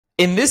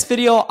In this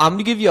video, I'm going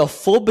to give you a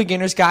full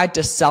beginner's guide to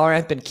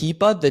SellerAmp and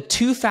Keepa, the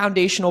two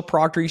foundational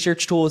product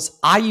research tools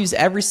I use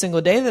every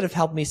single day that have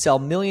helped me sell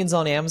millions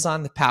on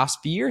Amazon the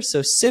past few years.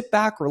 So sit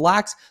back,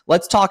 relax,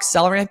 let's talk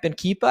SellerAmp and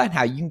Keepa and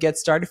how you can get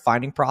started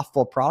finding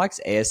profitable products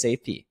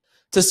ASAP.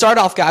 To start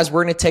off, guys,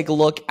 we're going to take a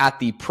look at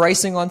the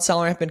pricing on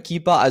SellerAmp and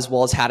Keepa, as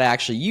well as how to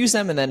actually use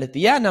them. And then at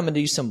the end, I'm going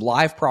to do some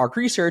live product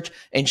research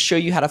and show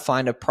you how to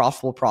find a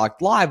profitable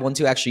product live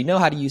once you actually know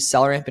how to use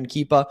SellerAmp and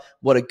Keepa,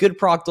 what a good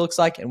product looks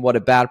like and what a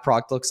bad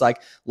product looks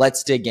like.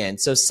 Let's dig in.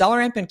 So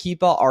SellerAmp and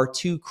Keepa are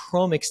two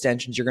Chrome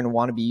extensions you're going to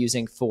want to be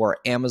using for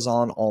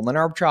Amazon online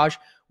arbitrage,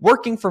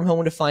 working from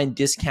home to find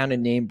discounted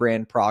name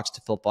brand products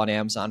to flip on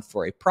Amazon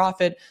for a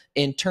profit.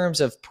 In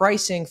terms of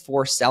pricing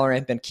for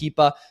SellerAmp and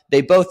Keepa,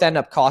 they both end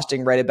up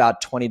costing right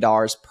about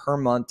 $20 per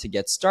month to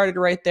get started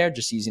right there,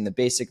 just using the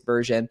basic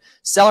version.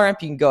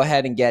 SellerAmp, you can go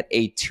ahead and get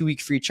a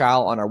 2-week free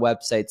trial on our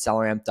website,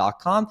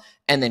 selleramp.com.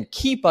 And then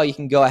Keepa, you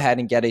can go ahead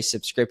and get a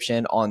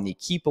subscription on the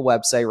Keepa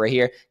website right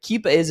here.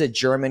 Keepa is a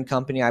German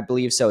company, I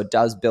believe, so it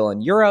does bill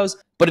in euros,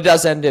 but it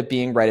does end up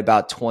being right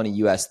about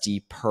 20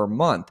 USD per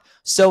month.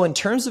 So in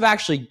terms of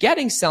actually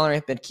getting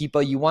SellerAmp and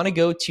Keepa, you want to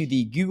go to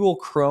the Google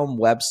Chrome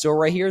web store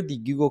right here. The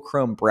Google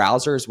Chrome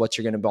browser is what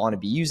you're going to want to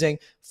be using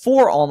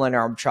for online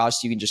arbitrage.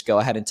 So you can just go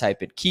ahead and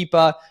type in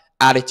Keepa,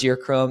 add it to your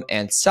Chrome,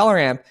 and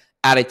SellerAmp,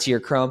 add it to your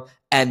Chrome.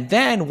 And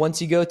then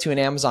once you go to an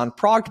Amazon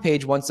product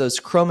page, once those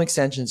Chrome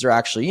extensions are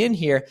actually in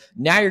here,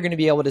 now you're going to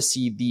be able to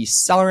see the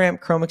SellerAmp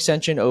Chrome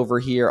extension over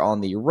here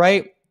on the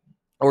right,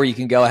 or you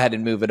can go ahead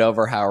and move it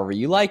over however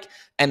you like.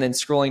 And then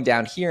scrolling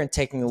down here and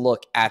taking a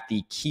look at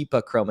the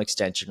Keepa Chrome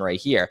extension right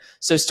here.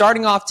 So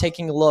starting off,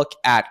 taking a look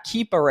at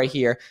Keepa right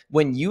here,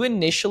 when you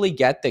initially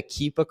get the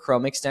Keepa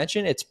Chrome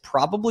extension, it's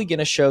probably going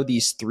to show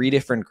these 3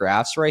 different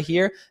graphs right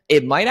here.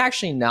 It might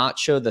actually not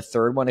show the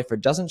third one. If it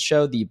doesn't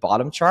show the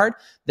bottom chart,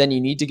 then you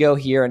need to go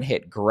here and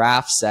hit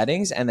graph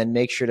settings and then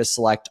make sure to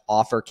select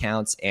offer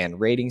counts and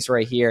ratings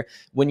right here.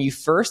 When you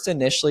first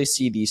initially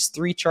see these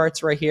 3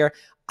 charts right here,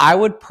 I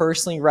would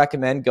personally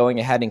recommend going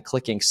ahead and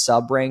clicking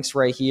sub ranks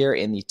right here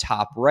in the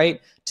top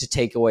right to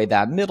take away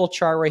that middle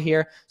chart right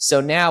here.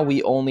 So now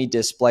we only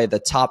display the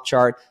top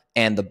chart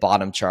and the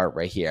bottom chart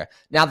right here.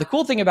 Now, the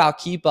cool thing about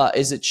Keepa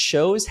is it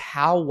shows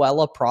how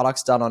well a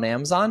product's done on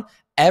Amazon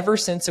ever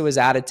since it was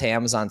added to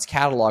Amazon's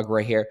catalog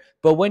right here.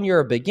 But when you're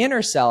a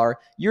beginner seller,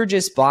 you're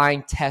just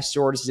buying test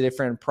orders of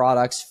different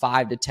products,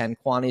 5 to 10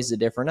 quantities of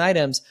different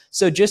items.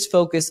 So just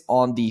focus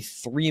on the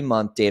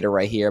 3-month data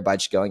right here by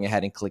just going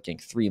ahead and clicking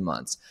 3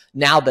 months.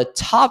 Now the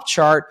top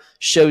chart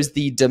shows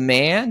the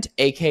demand,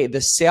 aka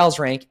the sales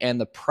rank, and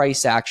the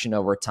price action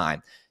over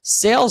time.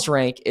 Sales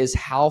rank is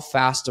how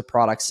fast a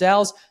product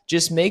sells.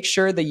 Just make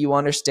sure that you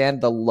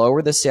understand the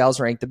lower the sales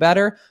rank, the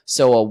better.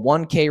 So a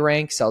 1K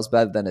rank sells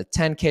better than a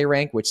 10K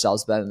rank, which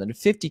sells better than a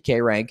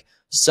 50K rank,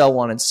 so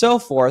on and so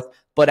forth.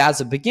 But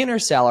as a beginner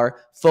seller,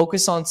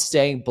 focus on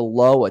staying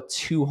below a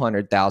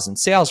 200,000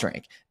 sales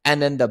rank. And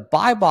then the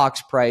buy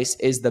box price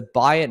is the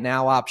buy it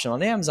now option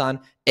on Amazon,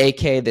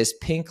 aka this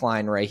pink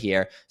line right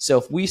here. So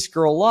if we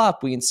scroll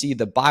up, we can see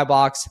the buy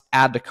box,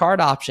 add to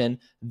cart option.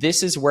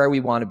 This is where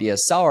we want to be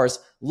as sellers.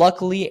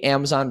 Luckily,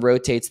 Amazon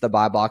rotates the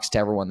buy box to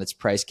everyone that's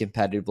priced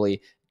competitively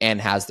and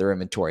has their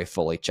inventory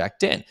fully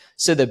checked in.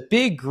 So the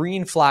big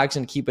green flags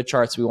and Keepa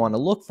charts we want to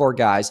look for,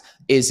 guys,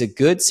 is a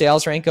good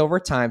sales rank over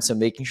time. So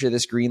making sure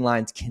this green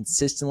line's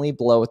consistently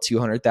below a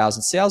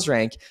 200,000 sales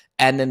rank.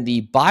 And then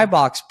the buy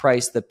box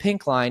price, the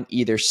pink line,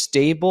 either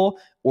stable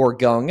or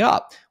going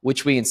up,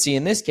 which we can see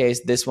in this case,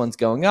 this one's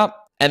going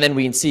up. And then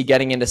we can see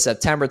getting into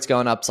September, it's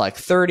going up to like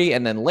 30.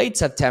 And then late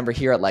September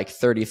here at like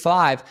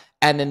 35.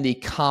 And then the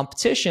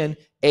competition,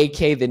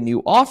 aka the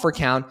new offer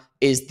count,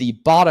 is the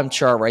bottom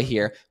chart right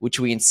here, which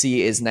we can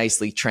see is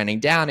nicely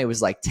trending down. It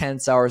was like 10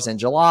 sellers in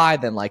July,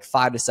 then like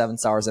 5 to 7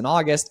 sellers in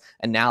August,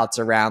 and now it's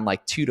around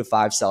like 2 to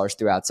 5 sellers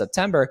throughout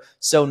September.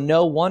 So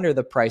no wonder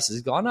the price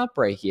has gone up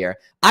right here.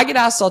 I get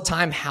asked all the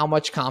time how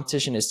much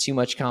competition is too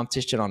much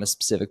competition on a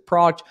specific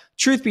product.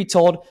 Truth be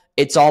told,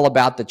 it's all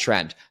about the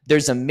trend.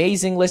 There's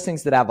amazing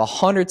listings that have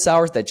 100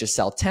 sellers that just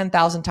sell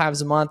 10,000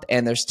 times a month,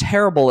 and there's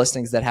terrible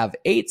listings that have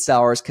 8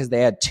 sellers because they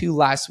had 2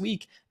 last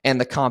week and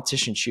the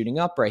competition shooting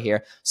up right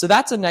here. So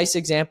that's a nice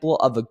example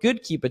of a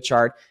good Keepa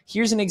chart.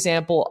 Here's an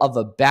example of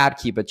a bad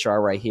Keepa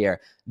chart right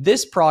here.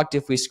 This product,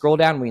 if we scroll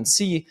down, we can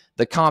see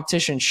the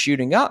competition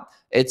shooting up.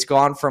 It's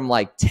gone from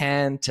like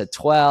 10 to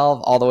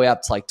 12 all the way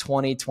up to like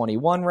 20,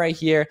 21 right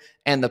here.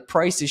 And the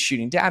price is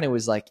shooting down. It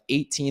was like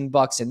 18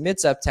 bucks in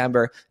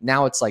mid-September.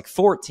 Now it's like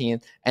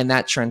 14, and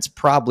that trend's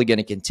probably going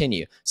to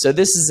continue. So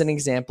this is an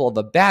example of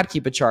a bad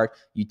Keepa chart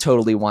you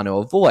totally want to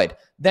avoid.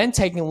 Then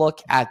taking a look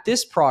at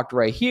this product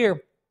right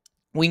here,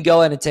 we can go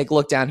ahead and take a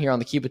look down here on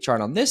the Keepa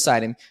chart on this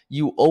item.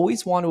 You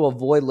always want to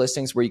avoid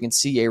listings where you can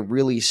see a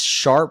really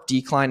sharp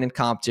decline in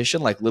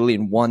competition, like literally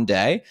in one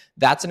day.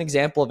 That's an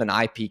example of an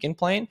IP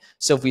complaint.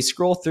 So if we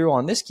scroll through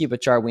on this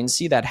Keepa chart, we can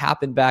see that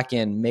happened back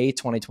in May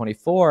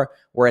 2024,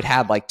 where it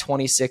had like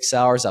 26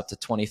 sellers up to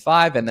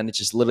 25, and then it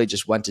just literally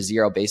just went to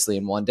zero basically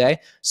in one day.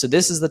 So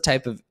this is the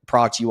type of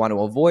product you want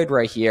to avoid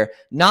right here,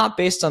 not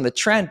based on the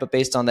trend, but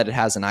based on that it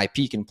has an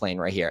IP complaint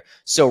right here.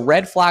 So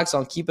red flags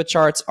on Keepa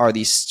charts are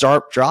these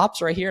sharp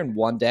drops right here in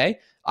one day,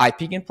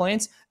 IP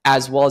complaints,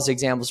 as well as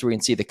examples where you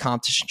can see the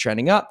competition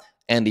trending up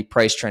and the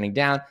price trending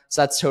down.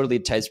 So that's totally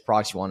the types of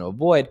products you want to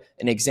avoid.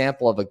 An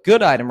example of a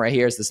good item right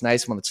here is this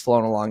nice one that's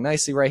flowing along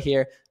nicely right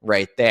here,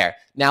 right there.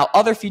 Now,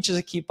 other features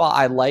of Keepa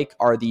I like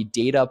are the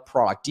data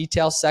product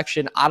details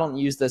section. I don't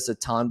use this a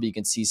ton, but you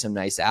can see some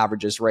nice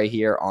averages right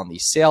here on the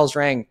sales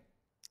rank,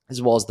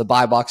 as well as the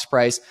buy box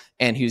price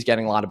and who's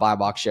getting a lot of buy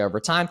box share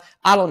over time.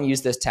 I don't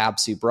use this tab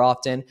super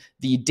often.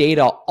 The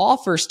data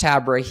offers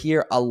tab right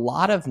here, a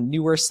lot of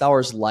newer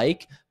sellers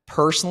like.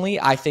 Personally,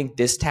 I think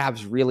this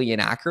tab's really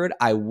inaccurate.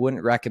 I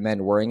wouldn't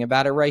recommend worrying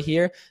about it right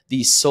here.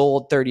 The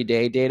sold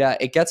 30-day data,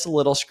 it gets a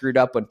little screwed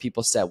up when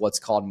people set what's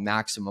called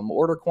maximum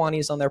order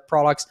quantities on their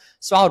products.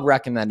 So I would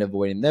recommend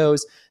avoiding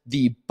those.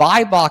 The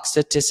buy box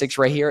statistics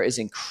right here is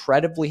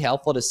incredibly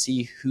helpful to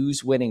see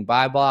who's winning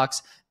buy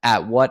box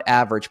at what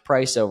average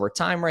price over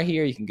time right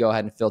here. You can go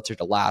ahead and filter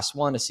the last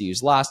one to see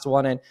who's last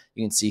won it.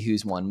 You can see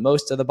who's won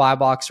most of the buy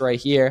box right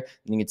here.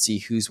 And you can see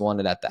who's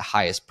won it at the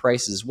highest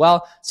price as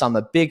well. So I'm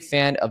a big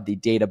fan of the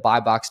data buy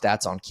box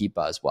stats on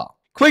Keepa as well.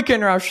 Quick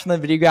interruption from the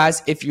video,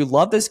 guys. If you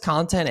love this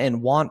content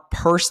and want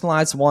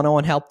personalized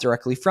one-on-one help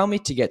directly from me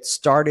to get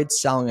started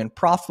selling and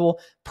profitable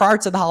prior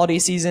to the holiday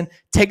season,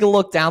 take a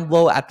look down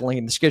below at the link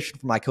in the description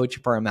for my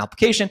coaching program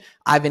application.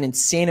 I have an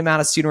insane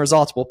amount of student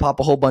results. We'll pop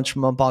a whole bunch of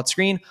them up on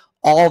screen.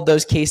 All of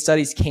those case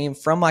studies came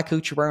from my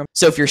coaching program.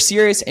 So if you're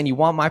serious and you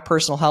want my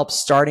personal help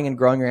starting and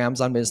growing your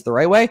Amazon business the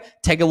right way,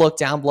 take a look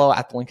down below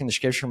at the link in the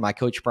description for my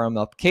coaching program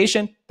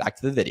application. Back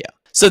to the video.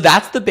 So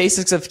that's the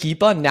basics of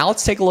Keepa. Now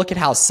let's take a look at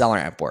how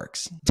SellerAmp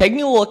works.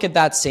 Taking a look at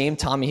that same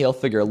Tommy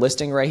Hilfiger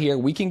listing right here,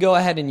 we can go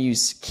ahead and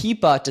use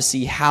Keepa to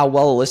see how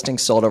well a listing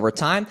sold over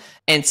time,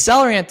 and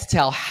SellerAmp to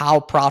tell how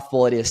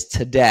profitable it is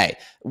today.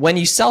 When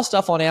you sell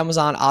stuff on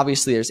Amazon,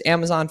 obviously there's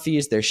Amazon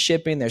fees, there's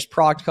shipping, there's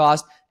product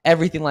cost,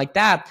 everything like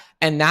that.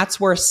 And that's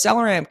where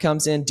SellerAmp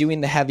comes in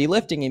doing the heavy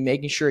lifting and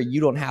making sure you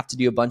don't have to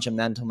do a bunch of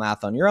mental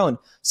math on your own.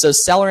 So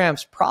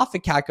SellerAmp's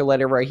profit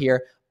calculator right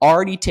here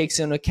already takes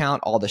into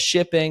account all the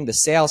shipping, the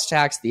sales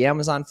tax, the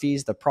Amazon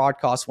fees, the product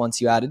cost once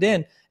you add it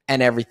in,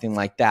 and everything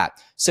like that.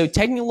 So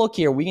taking a look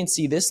here, we can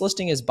see this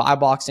listing is buy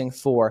boxing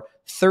for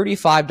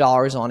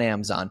 $35 on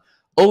Amazon.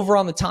 Over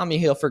on the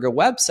Tommy Hilfiger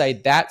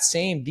website, that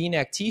same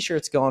V-neck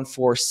t-shirt's going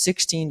for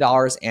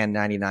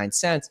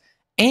 $16.99.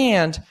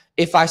 And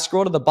if I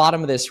scroll to the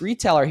bottom of this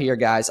retailer here,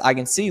 guys, I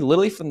can see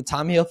literally from the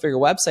Tommy Hilfiger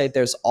website,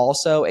 there's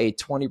also a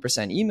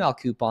 20% email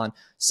coupon.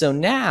 So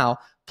now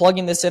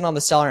plugging this in on the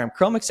SellerAmp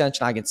Chrome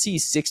extension, I can see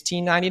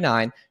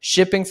 $16.99.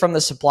 Shipping from the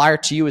supplier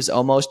to you is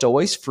almost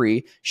always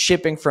free.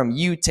 Shipping from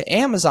you to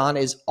Amazon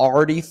is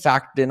already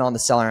factored in on the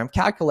SellerAmp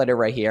calculator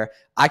right here.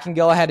 I can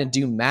go ahead and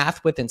do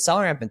math within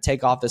SellerAmp and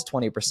take off this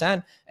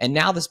 20%. And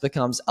now this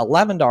becomes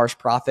 $11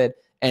 profit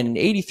and an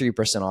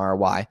 83%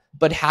 ROI.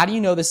 But how do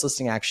you know this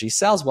listing actually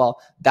sells? Well,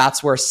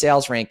 that's where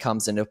sales rank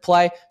comes into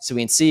play. So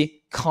we can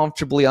see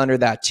comfortably under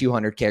that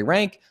 200K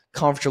rank,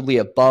 comfortably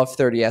above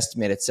 30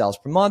 estimated sales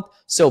per month.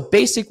 So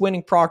basic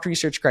winning product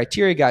research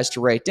criteria, guys,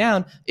 to write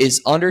down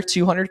is under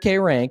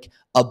 200K rank,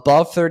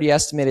 above 30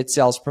 estimated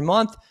sales per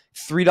month,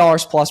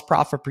 $3 plus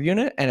profit per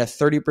unit, and a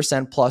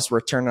 30% plus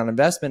return on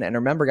investment. And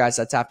remember, guys,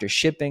 that's after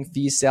shipping,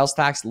 fees, sales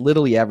tax,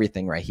 literally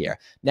everything right here.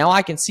 Now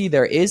I can see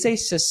there is a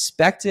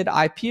suspected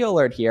IP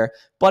alert here,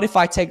 but if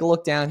I take a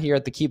look down here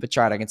at the Keepa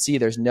chart, I can see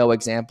there's no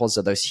examples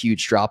of those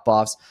huge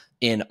drop-offs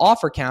in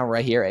offer count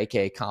right here,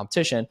 aka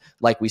competition,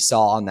 like we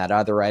saw on that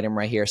other item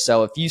right here.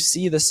 So if you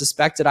see the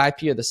suspected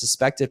IP or the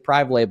suspected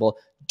private label,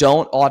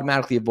 don't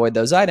automatically avoid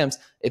those items.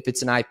 If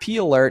it's an IP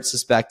alert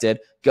suspected,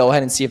 go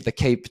ahead and see if the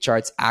Keepa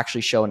chart's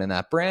actually showing in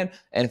that brand.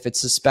 And if it's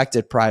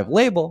suspected private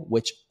label,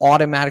 which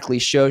automatically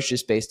shows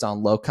just based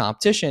on low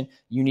competition,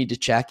 you need to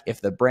check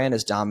if the brand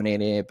is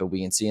dominating it. But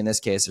we can see in this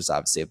case, there's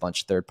obviously a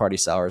bunch of third-party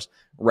sellers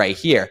right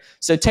here.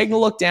 So taking a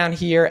look down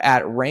here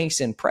at ranks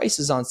and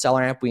prices on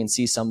SellerAmp, we can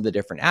see some of the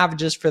different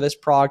averages for this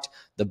product.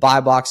 The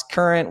buy box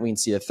current, we can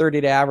see a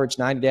 30-day average,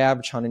 90-day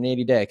average,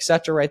 180-day,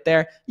 etc. right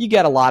there. You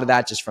get a lot of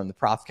that just from the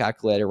profit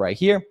calculator right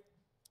here.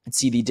 And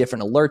see the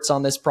different alerts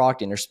on this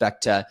product in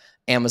respect to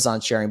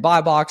Amazon sharing buy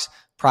box,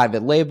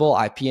 private label,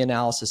 IP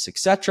analysis,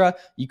 etc.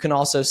 You can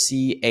also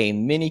see a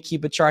mini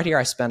Keepa chart here.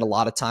 I spend a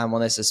lot of time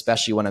on this,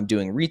 especially when I'm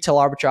doing retail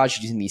arbitrage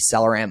using the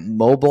SellerAmp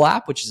mobile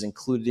app, which is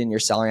included in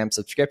your SellerAmp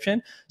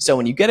subscription. So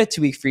when you get a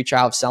 2-week free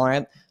trial of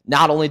SellerAmp,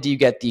 not only do you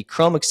get the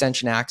Chrome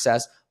extension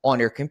access on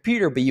your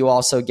computer, but you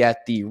also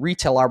get the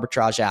retail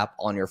arbitrage app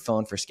on your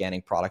phone for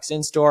scanning products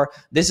in store.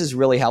 This is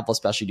really helpful,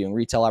 especially doing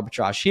retail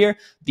arbitrage here.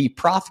 The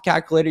profit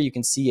calculator, you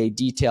can see a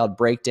detailed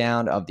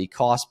breakdown of the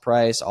cost,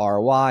 price,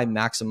 ROI,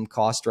 maximum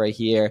cost right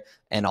here,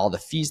 and all the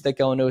fees that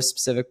go into a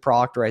specific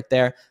product right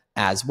there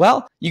as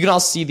well. You can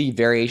also see the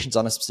variations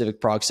on a specific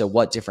product, so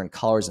what different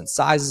colors and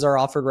sizes are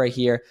offered right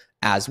here,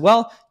 as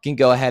well. You can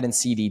go ahead and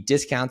see the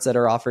discounts that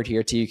are offered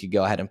here too. You could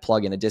go ahead and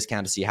plug in a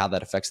discount to see how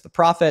that affects the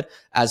profit,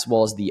 as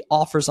well as the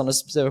offers on a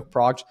specific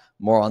product.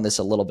 More on this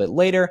a little bit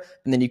later.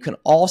 And then you can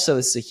also,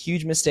 this is a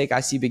huge mistake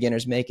I see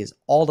beginners make, is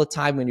all the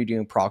time when you're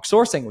doing product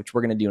sourcing, which we're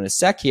going to do in a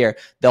sec here,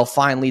 they'll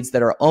find leads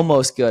that are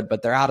almost good,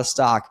 but they're out of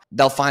stock.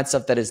 They'll find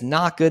stuff that is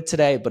not good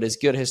today, but is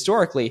good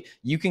historically.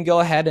 You can go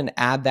ahead and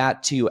add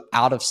that to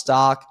out of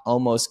stock,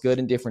 almost good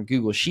in different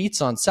Google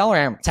Sheets on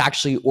SellerAmp to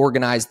actually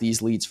organize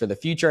these leads for the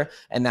future.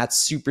 And that's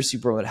super,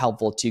 super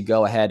helpful to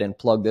go ahead and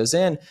plug those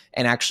in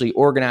and actually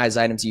organize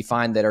items you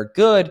find that are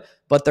good,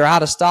 but they're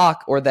out of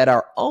stock, or that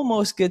are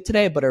almost good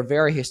today, but are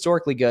very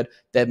historically good,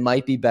 that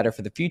might be better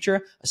for the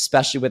future,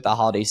 especially with the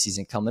holiday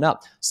season coming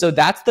up. So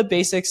that's the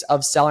basics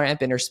of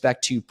SellerAmp in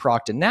respect to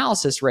product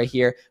analysis right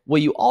here.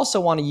 What you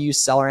also want to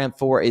use SellerAmp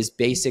for is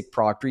basic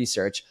product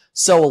research.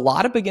 So a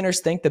lot of beginners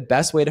think the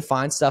best way to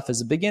find stuff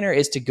as a beginner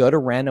is to go to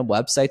random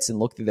websites and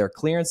look through their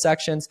clearance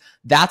sections.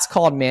 That's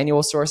called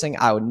manual sourcing.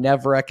 I would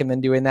never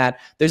recommend doing that.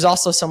 There's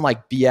also some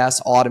like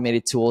BS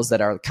automated tools that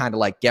are kind of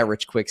like get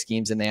rich quick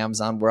schemes in the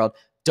Amazon world.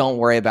 Don't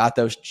worry about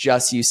those.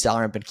 Just use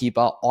SellerAmp and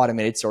Keepa.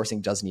 Automated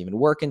sourcing doesn't even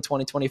work in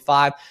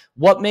 2025.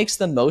 What makes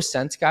the most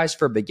sense, guys,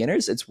 for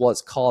beginners, it's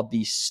what's called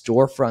the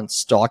storefront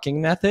stalking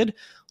method.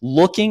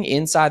 Looking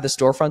inside the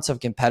storefronts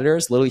of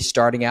competitors, literally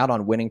starting out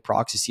on winning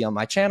products you see on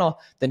my channel,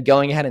 then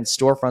going ahead and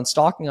storefront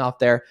stalking off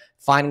there,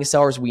 finding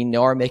sellers we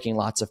know are making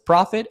lots of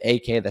profit,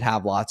 aka that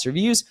have lots of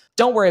reviews.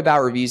 Don't worry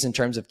about reviews in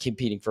terms of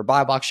competing for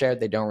buy box share.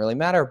 They don't really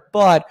matter,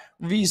 but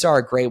reviews are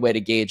a great way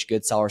to gauge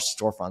good sellers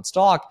storefront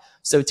stock.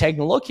 So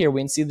taking a look here,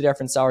 we can see the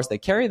different sellers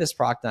that carry this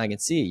product, and I can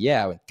see,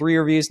 yeah, with 3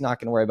 reviews, not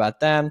going to worry about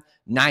them.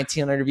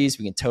 1,900 reviews,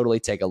 we can totally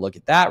take a look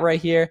at that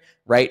right here,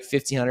 right?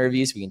 1,500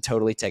 reviews, we can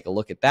totally take a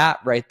look at that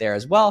right there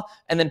as well.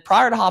 And then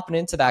prior to hopping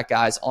into that,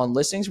 guys, on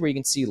listings where you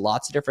can see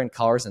lots of different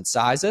colors and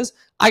sizes,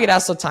 I get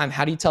asked all the time,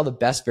 how do you tell the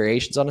best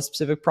variations on a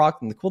specific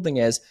product? And the cool thing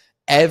is,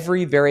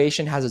 every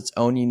variation has its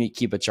own unique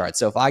Keepa chart.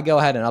 So if I go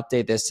ahead and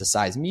update this to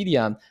size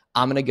medium,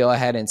 I'm going to go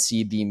ahead and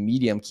see the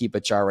medium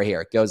Keepa chart right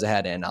here. It goes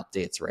ahead and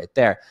updates right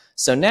there.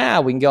 So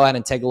now we can go ahead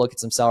and take a look at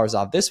some sellers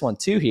off this one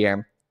too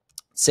here.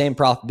 Same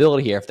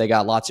profitability here. If they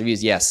got lots of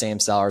views, yes, same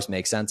sellers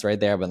make sense right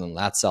there, but then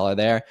that seller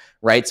there,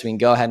 right? So we can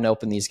go ahead and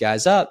open these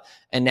guys up.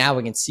 And now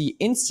we can see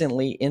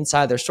instantly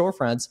inside their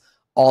storefronts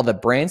all the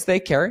brands they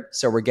carry.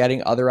 So we're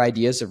getting other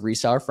ideas of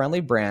reseller friendly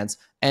brands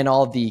and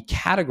all the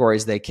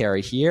categories they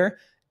carry here.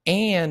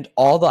 And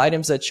all the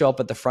items that show up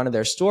at the front of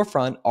their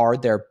storefront are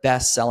their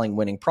best selling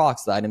winning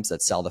products, the items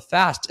that sell the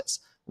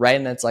fastest, right?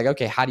 And it's like,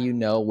 okay, how do you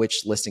know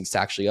which listings to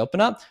actually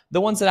open up? The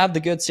ones that have the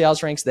good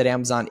sales ranks that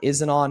Amazon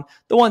isn't on,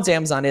 the ones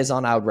Amazon is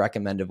on, I would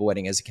recommend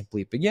avoiding as a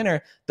complete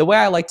beginner. The way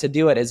I like to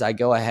do it is I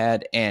go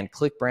ahead and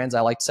click brands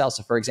I like to sell.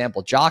 So for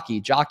example,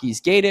 Jockey's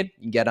gated.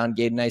 You can get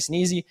ungated nice and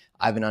easy.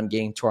 I have an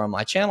ungating tour on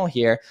my channel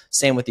here.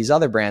 Same with these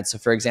other brands. So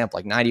for example,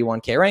 like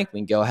 91K rank, we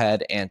can go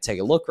ahead and take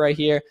a look right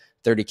here.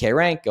 30K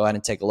rank, go ahead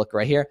and take a look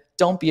right here.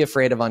 Don't be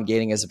afraid of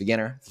ungating as a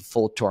beginner. The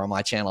full tour on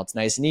my channel, it's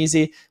nice and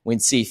easy. We can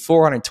see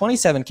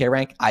 427K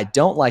rank. I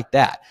don't like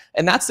that.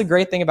 And that's the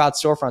great thing about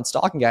storefront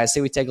stalking, guys.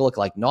 Say we take a look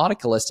like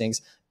Nautica listings,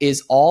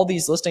 is all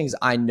these listings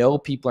I know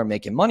people are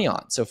making money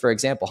on. So for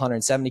example,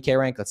 170K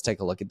rank, let's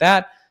take a look at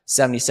that.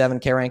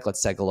 77K rank,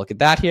 let's take a look at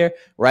that here,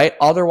 right?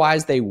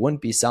 Otherwise, they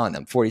wouldn't be selling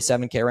them.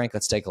 47K rank,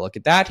 let's take a look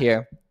at that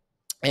here.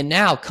 And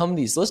now come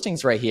these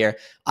listings right here,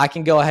 I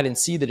can go ahead and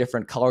see the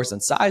different colors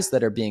and size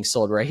that are being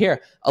sold right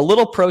here. A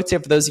little pro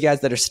tip for those of you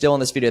guys that are still in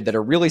this video that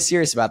are really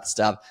serious about the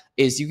stuff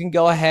is you can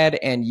go ahead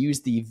and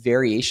use the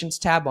variations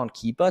tab on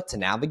Keepa to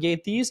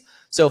navigate these.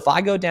 So if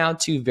I go down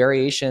to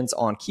variations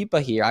on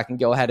Keepa here, I can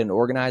go ahead and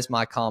organize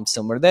my columns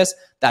similar to this.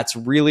 That's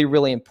really,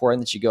 really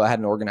important that you go ahead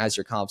and organize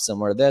your columns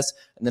similar to this.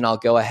 And then I'll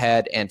go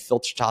ahead and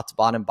filter top to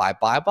bottom by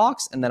buy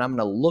box. And then I'm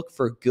going to look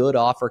for good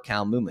offer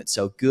count movement.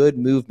 So good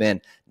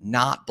movement,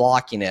 not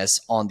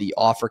blockiness on the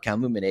offer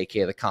count movement,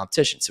 aka the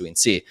competition. So we can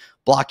see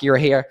blocky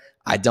right here.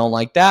 I don't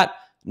like that.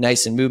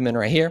 Nice and movement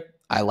right here.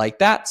 I like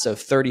that. So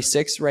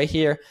 36 right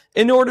here.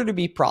 In order to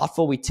be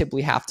profitable, we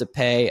typically have to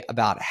pay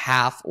about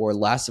half or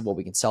less of what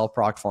we can sell a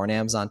product for on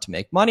Amazon to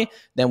make money.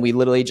 Then we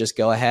literally just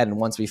go ahead and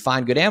once we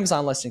find good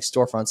Amazon listings,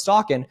 storefront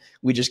stalking,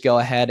 we just go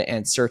ahead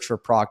and search for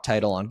product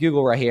title on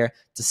Google right here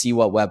to see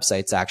what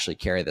websites actually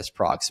carry this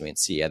product. So we can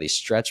see, yeah, these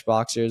stretch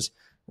boxers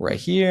right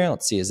here.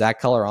 Let's see, is that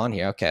color on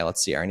here? Okay,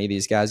 let's see. Are any of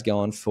these guys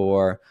going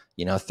for,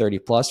 30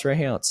 plus right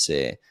here? Let's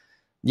see.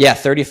 Yeah,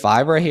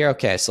 35 right here.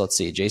 Okay, so let's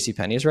see.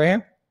 JCPenney's right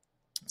here.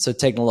 So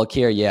taking a look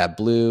here, yeah,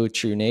 blue,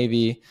 true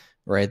navy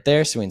right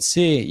there. So we can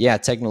see, yeah,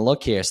 taking a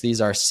look here. So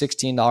these are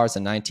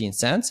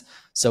 $16.19.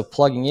 So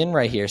plugging in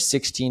right here,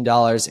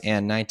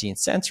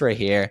 $16.19 right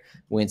here,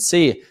 we can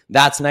see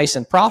that's nice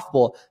and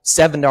profitable.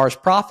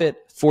 $7 profit,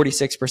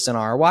 46%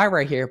 ROI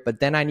right here.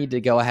 But then I need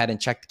to go ahead and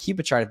check the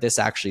Keepa chart if this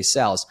actually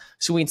sells.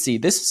 So we can see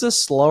this is a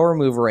slower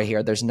mover right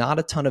here. There's not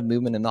a ton of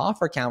movement in the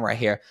offer count right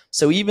here.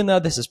 So even though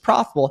this is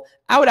profitable,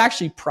 I would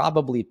actually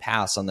probably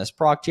pass on this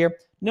product here.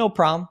 No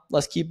problem.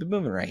 Let's keep it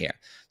moving right here.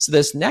 So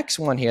this next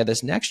one here,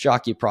 this next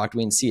jockey product,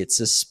 we can see it's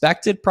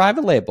suspected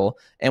private label,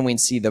 and we can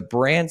see the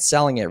brand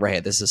selling it right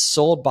here. This is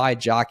sold by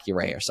jockey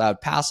right here. So I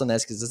would pass on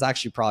this because this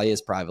actually probably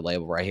is private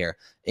label right here,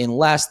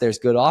 unless there's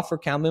good offer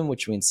count movement,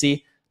 which we can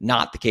see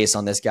not the case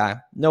on this guy.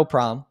 No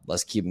problem.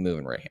 Let's keep it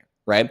moving right here,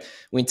 right?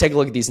 We can take a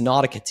look at these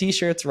Nautica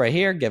t-shirts right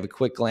here, give a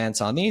quick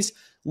glance on these.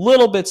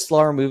 Little bit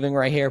slower moving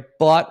right here,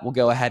 but we'll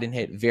go ahead and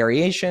hit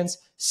variations,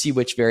 see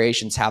which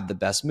variations have the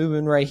best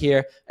movement right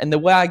here. And the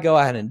way I go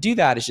ahead and do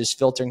that is just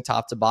filtering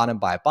top to bottom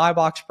by buy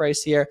box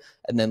price here,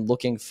 and then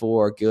looking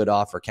for good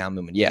offer count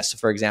movement. Yeah, so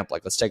for example,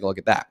 like let's take a look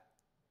at that.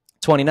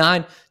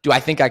 29, do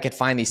I think I could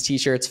find these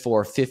t-shirts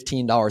for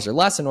 $15 or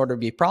less in order to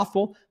be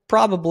profitable?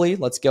 Probably.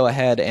 Let's go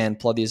ahead and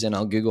plug these in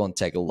on Google and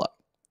take a look.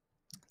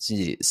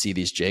 See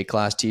these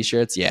J-Class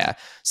t-shirts? Yeah.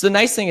 So the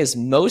nice thing is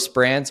most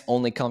brands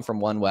only come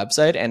from one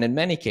website, and in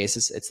many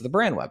cases, it's the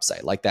brand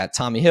website, like that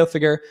Tommy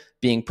Hilfiger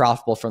being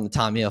profitable from the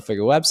Tommy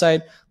Hilfiger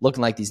website.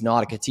 Looking like these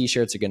Nautica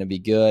t-shirts are going to be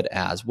good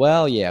as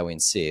well. Yeah, we can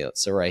see it.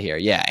 So right here.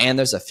 Yeah, and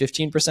there's a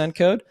 15%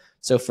 code.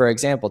 So for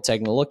example,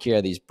 taking a look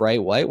here, these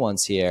bright white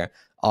ones here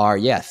are,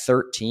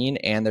 13,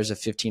 and there's a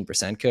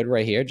 15% code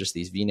right here, just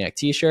these V-neck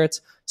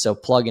t-shirts. So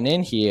plugging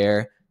in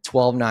here,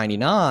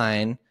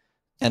 $12.99,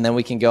 and then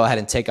we can go ahead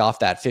and take off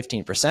that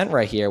 15%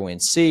 right here. We can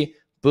see,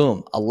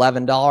 boom,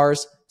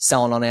 $11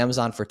 selling on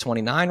Amazon for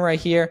 $29 right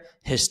here.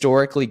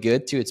 Historically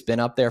good too. It's been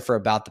up there for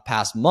about the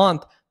past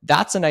month.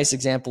 That's a nice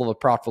example of a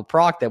profitable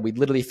product that we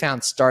literally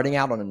found starting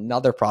out on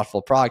another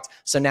profitable product.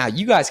 So now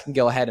you guys can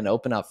go ahead and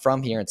open up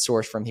from here and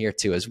source from here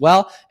too as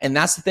well. And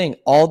that's the thing.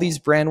 All these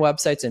brand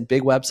websites and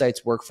big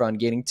websites work for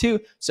ungating too.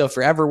 So if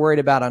you're ever worried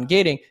about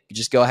ungating, you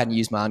just go ahead and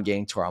use my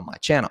ungating tour on my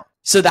channel.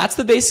 So that's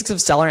the basics of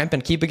SellerAmp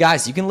and Keepa,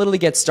 guys. You can literally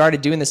get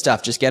started doing this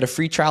stuff. Just get a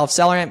free trial of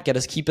SellerAmp, get a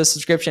Keepa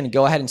subscription, and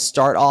go ahead and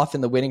start off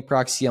in the winning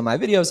proxy on my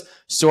videos,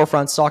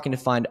 storefront stalking to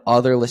find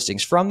other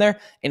listings from there.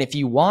 And if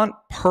you want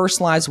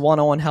personalized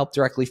one-on-one help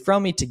directly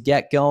from me to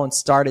get going,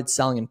 started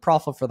selling and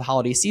profitable for the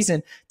holiday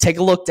season, take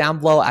a look down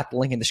below at the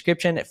link in the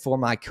description for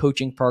my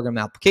coaching program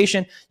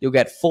application. You'll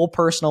get full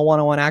personal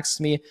one-on-one access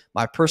to me,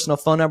 my personal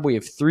phone number. We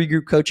have 3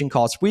 group coaching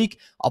calls a week.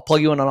 I'll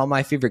plug you in on all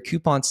my favorite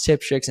coupons,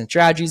 tips, tricks, and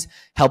strategies,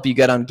 help you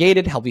get ungated,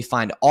 help you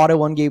find auto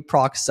ungate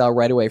products sell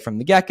right away from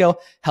the get-go,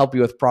 help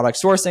you with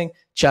product sourcing,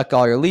 check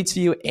all your leads for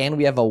you, and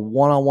we have a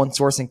one-on-one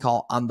sourcing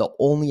call. I'm the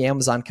only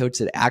Amazon coach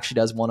that actually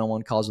does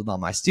one-on-one calls with all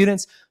my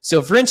students. So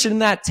if you're interested in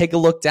that, take a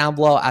look down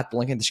below at the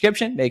link in the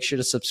description. Make sure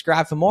to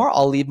subscribe for more.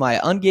 I'll leave my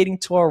ungating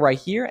tour right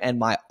here and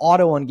my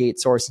auto ungate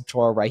sourcing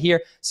tour right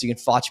here, so you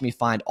can watch me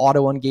find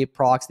auto ungate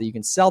products that you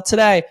can sell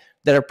today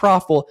that are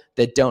profitable,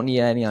 that don't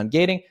need any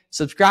ungating.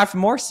 Subscribe for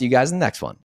more. See you guys in the next one.